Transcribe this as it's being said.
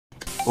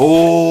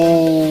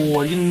Oh,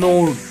 I didn't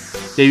know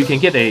that you can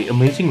get an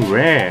amazing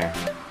rare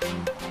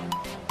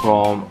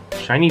from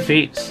Shiny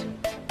Fates.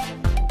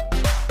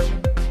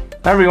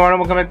 Hi everyone,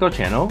 welcome back to our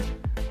channel.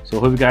 So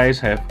hope you guys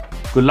have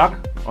good luck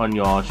on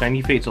your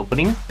Shiny Fates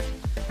opening.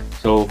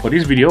 So for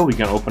this video, we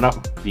can open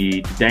up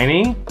the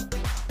Dedenne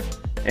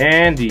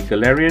and the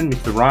Galarian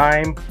Mr.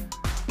 Rime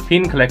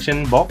pin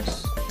collection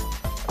box.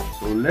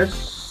 So let's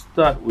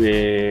start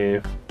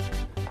with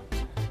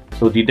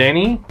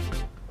Dedenne.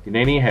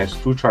 Dedenne has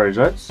 2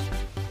 Charizards.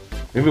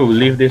 Maybe we'll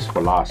leave this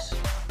for last.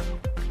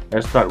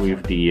 Let's start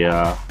with the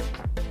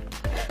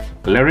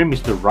Galarian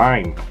Mr.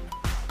 Rime,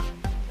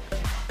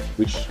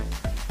 which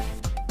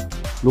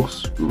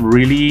looks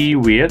really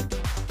weird.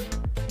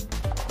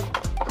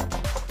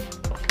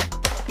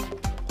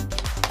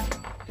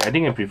 I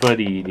think I prefer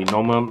the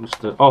normal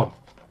Mr. Oh,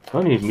 this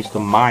one is Mr.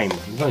 Mime.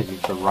 This one is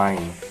Mr.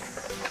 Rime.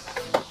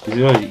 This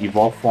one is the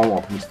evolved form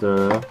of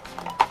Mr.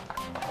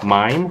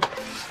 Mime.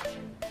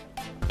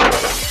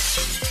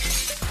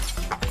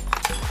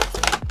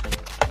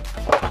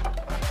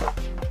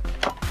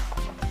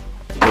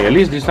 Okay, at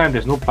least this time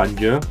there's no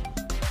plunger.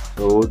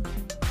 So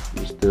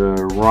Mr.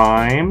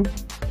 Rime.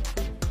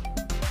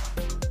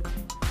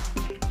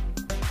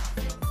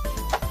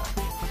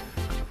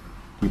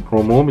 The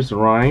promo Mr.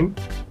 Rime.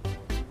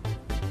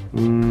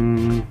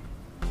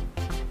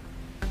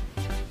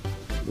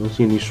 Don't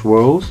see any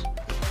swirls.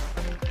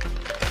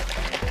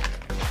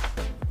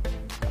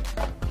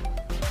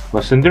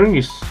 But centering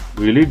is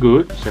really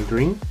good.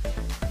 Centering.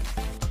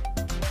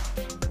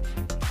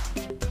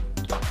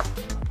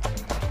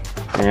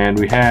 And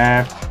we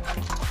have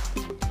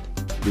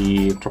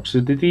the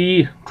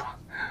Toxicity,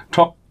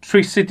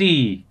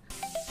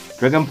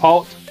 Dragon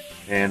Pult,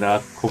 and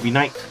Kobe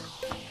Knight.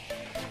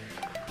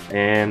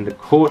 And the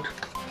code,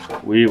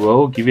 we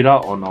will give it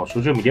out on our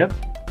social media.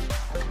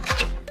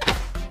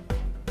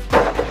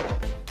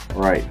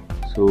 Alright,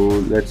 so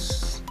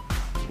let's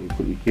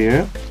put it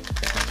here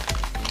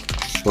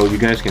so you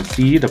guys can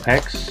see the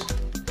packs.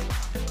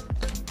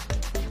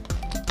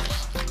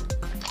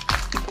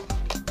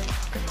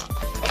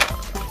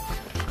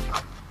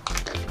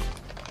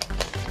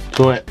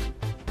 So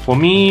for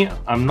me,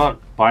 I'm not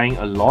buying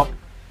a lot,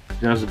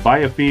 just buy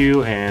a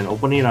few and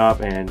open it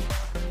up and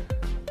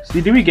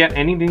see do we get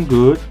anything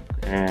good,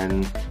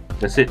 and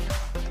that's it.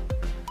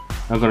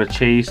 I'm gonna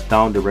chase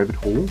down the rabbit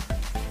hole.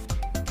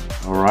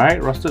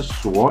 Alright, Rusted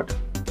Sword.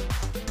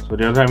 So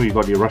the other time we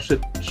got the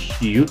Rusted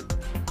Shield.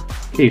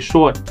 Okay,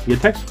 Sword. The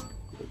attacks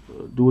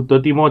do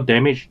 30 more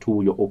damage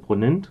to your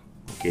opponent.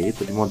 Okay,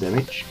 30 more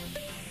damage.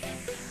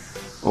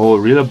 Oh,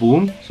 Real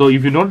Boom. So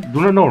if you do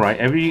not know, right,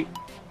 every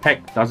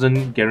pack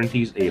doesn't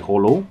guarantees a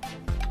holo,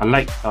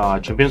 unlike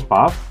Champion's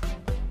Path.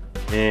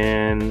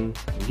 And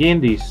again,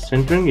 the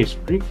centering is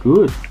pretty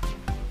good.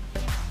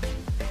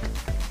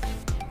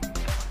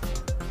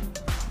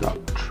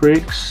 Dark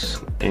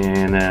Tricks.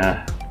 And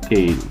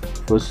okay,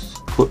 first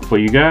code for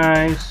you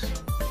guys.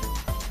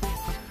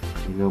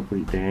 You know, put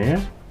it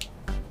there.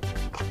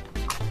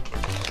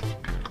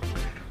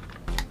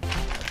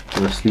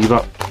 Gonna sleeve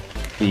up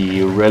the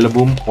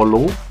Rillaboom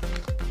holo.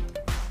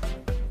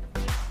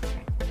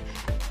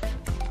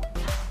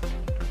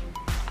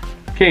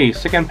 Okay,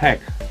 second pack,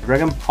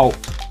 Dragon Pult.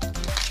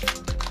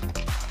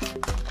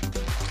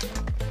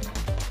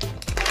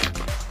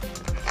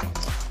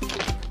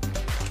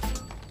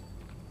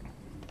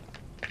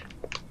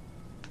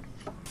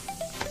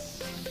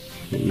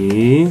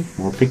 Okay,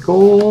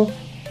 Morpeko,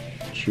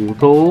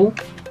 Chuto,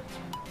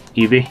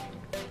 Eve,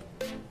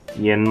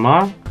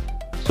 Yanma.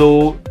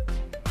 So,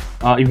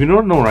 if you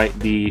don't know, right,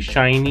 the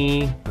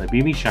shiny, like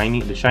baby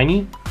shiny, the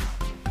shiny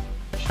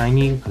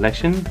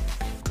collection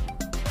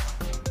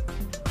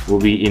will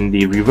be in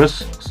the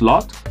reverse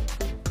slot.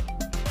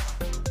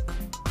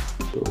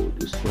 So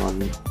this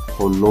one,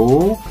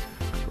 Holo,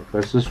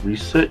 Professor's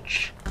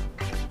Research.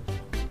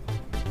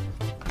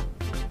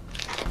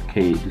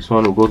 Okay, this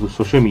one will go to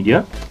social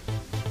media.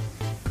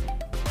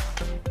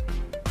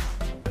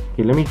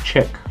 Okay, let me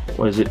check.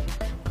 What is it?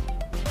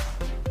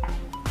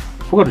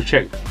 Forgot to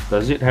check.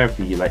 Does it have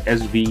the like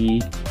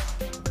SV?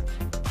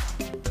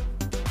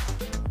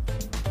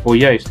 Oh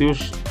yeah, it's still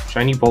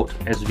Shiny Bolt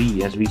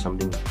SV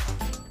something.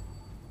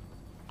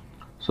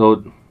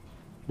 So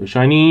the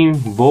Shiny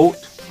Volt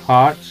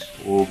cards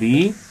will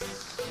be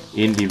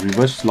in the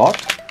reverse slot.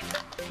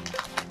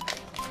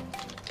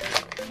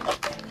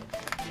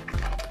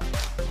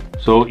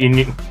 So in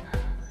the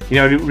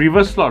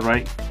reverse slot,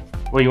 right,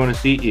 what you want to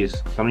see is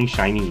something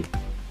shiny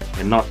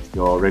and not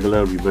your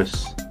regular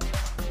reverse.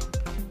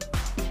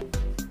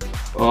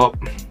 Oh,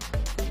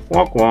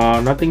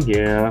 nothing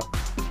here.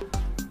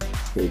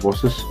 Okay,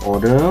 boss's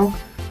order.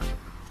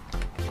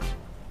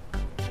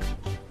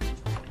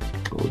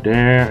 Go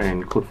there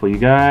and code for you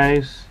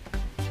guys.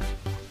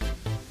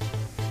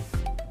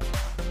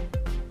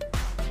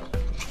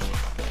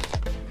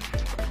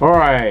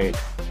 Alright,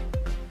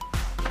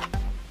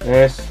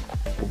 let's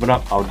open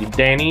up our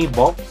Dedenne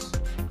box.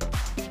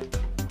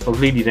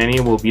 Hopefully Dedenne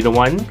will be the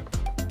one.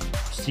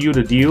 Seal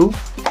the deal.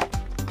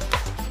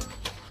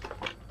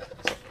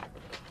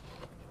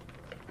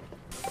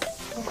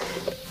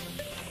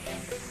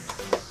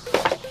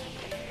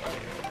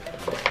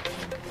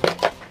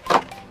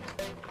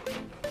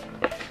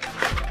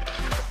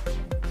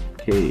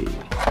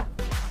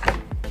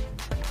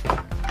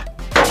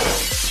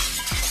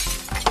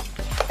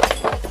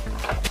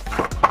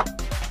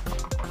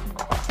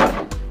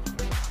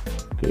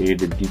 Okay,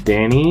 the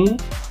Dedenne.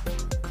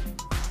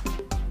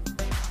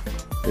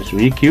 That's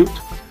really cute.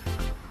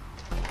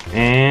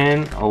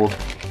 And our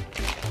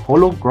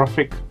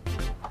holographic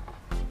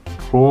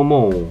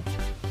promo.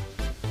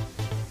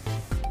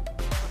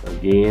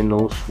 Again,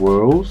 no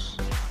swirls.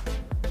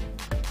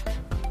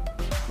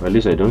 Or at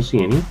least I don't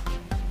see any.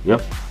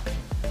 Yep.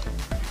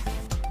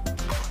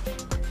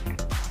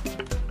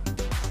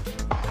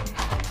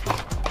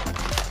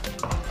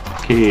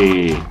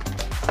 Okay.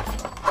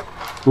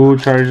 2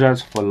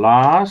 Charizards for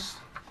last.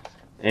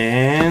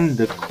 And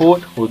the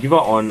code we'll give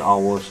out on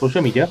our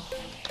social media.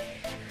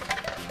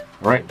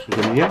 Alright,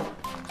 social media.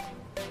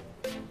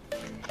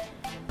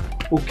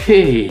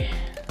 Okay.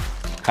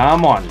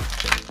 Come on.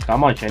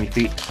 Come on, shiny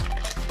feet.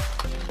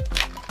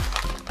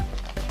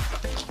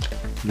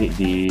 Need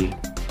the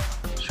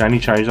shiny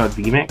Charizard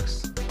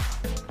VMAX.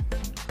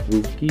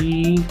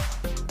 Rookie.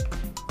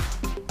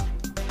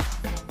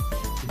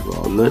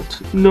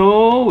 Rowlet.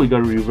 No, we got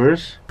a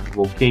reverse.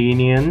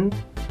 Volcanion.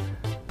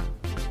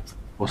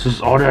 What's this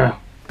order?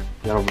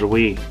 Get out of the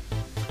way.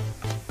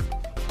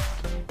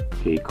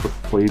 Okay,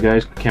 for you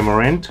guys,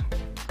 Camarant.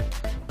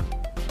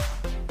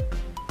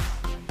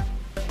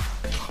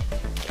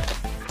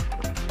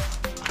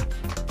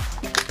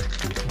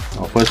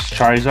 Our first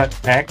Charizard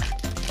pack.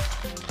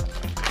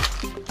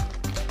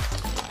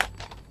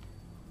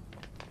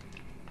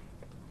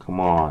 Come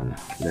on,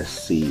 let's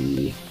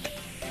see.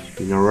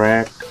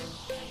 Spinarak.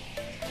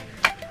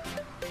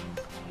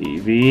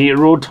 EV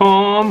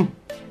Rotom.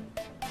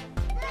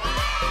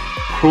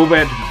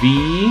 Crobat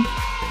V.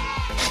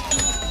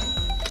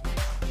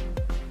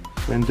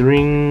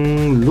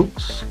 Rendering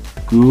looks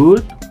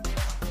good.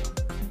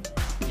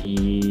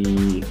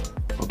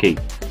 Okay,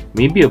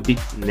 maybe a bit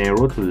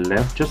narrow to the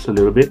left, just a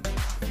little bit.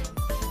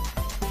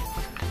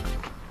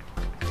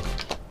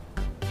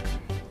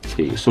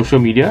 Okay, social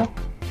media.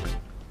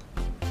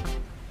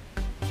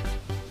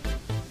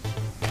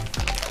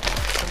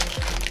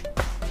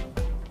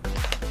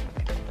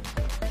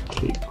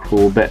 Okay,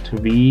 Crobat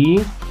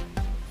V.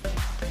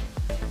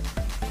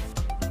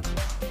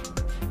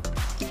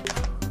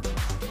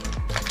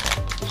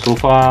 So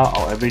far,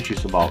 our average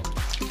is about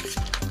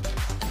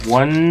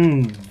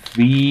 1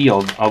 V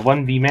or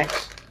 1 V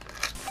max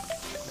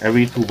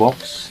every 2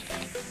 box,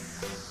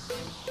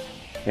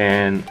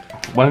 and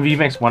 1 V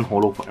max, 1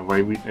 holo for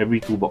every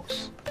 2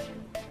 box.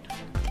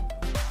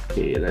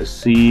 Okay, let's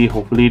see.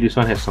 Hopefully, this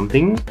one has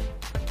something.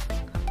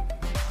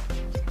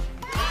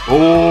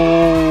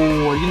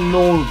 Oh, I didn't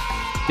know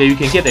that you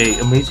can get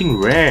an amazing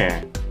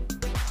rare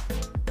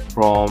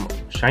from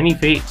Shiny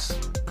Fates.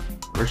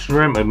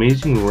 Reshiram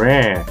amazing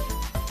rare.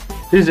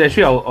 This is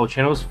actually our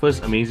channel's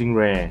first amazing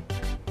rare.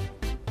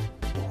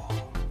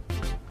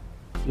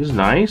 It's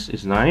nice,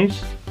 it's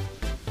nice.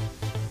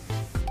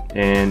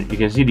 And you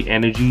can see the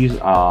energies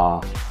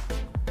are,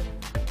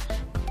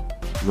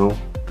 you know,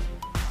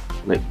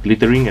 like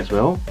glittering as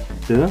well.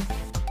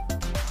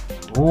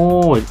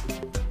 Oh,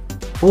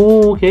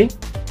 okay.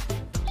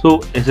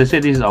 So as I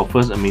said, this is our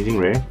first amazing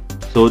rare.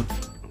 So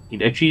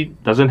it actually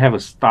doesn't have a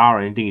star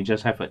or anything, it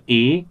just have an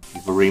A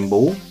with a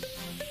rainbow.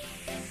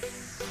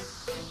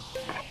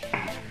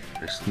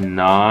 That's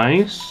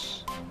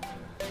nice.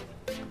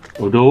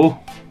 Although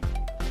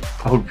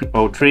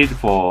I'll trade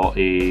for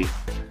a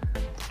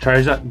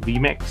Charizard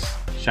VMAX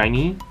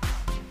shiny.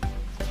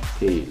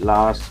 Okay,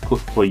 last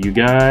code for you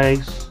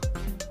guys.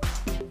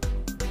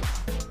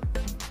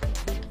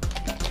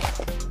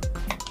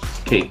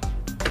 Okay.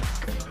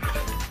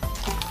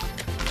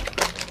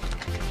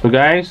 So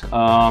guys,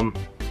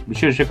 be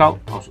sure to check out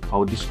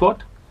our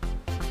Discord.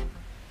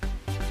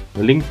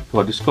 The link to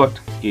our Discord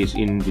is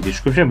in the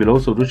description below,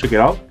 so do check it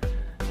out.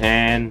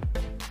 And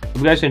if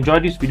you guys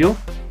enjoyed this video,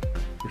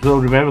 so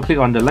remember to click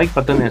on the like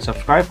button and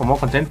subscribe for more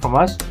content from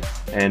us.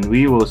 And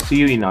we will see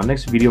you in our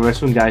next video very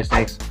soon, guys.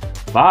 Thanks.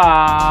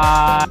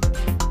 Bye.